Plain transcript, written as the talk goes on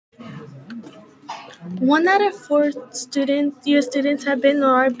One out of four U.S. students have been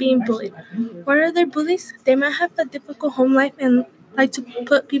or are being bullied. What are their bullies? They might have a difficult home life and like to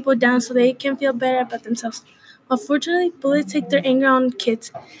put people down so they can feel better about themselves. Unfortunately, bullies take their anger on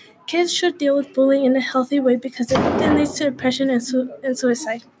kids. Kids should deal with bullying in a healthy way because it often leads to depression and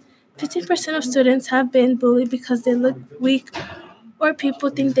suicide. 15% of students have been bullied because they look weak or people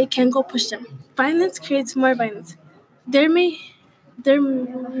think they can go push them. Violence creates more violence. There may there are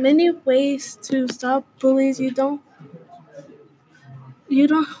many ways to stop bullies. You don't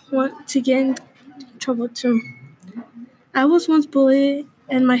want to get in trouble too. I was once bullied,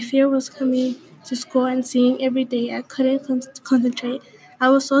 and my fear was coming to school and seeing every day. I couldn't concentrate. I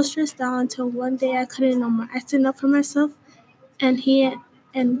was so stressed out until one day I couldn't no more. I stood up for myself, and he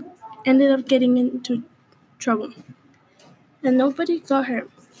and ended up getting into trouble, and nobody got hurt.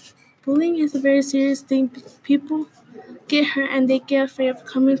 Bullying is a very serious thing. People get hurt and they get afraid of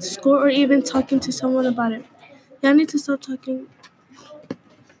coming to school or even talking to someone about it. Y'all need to stop taking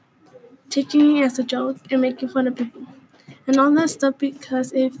it as a joke and making fun of people and all that stuff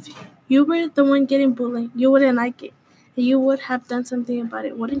because if you were the one getting bullied, you wouldn't like it. And you would have done something about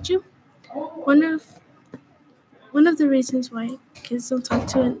it, wouldn't you? One of one of the reasons why kids don't talk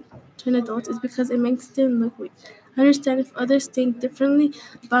to an adult is because it makes them look weak. I understand if others think differently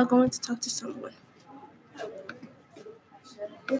about going to talk to someone.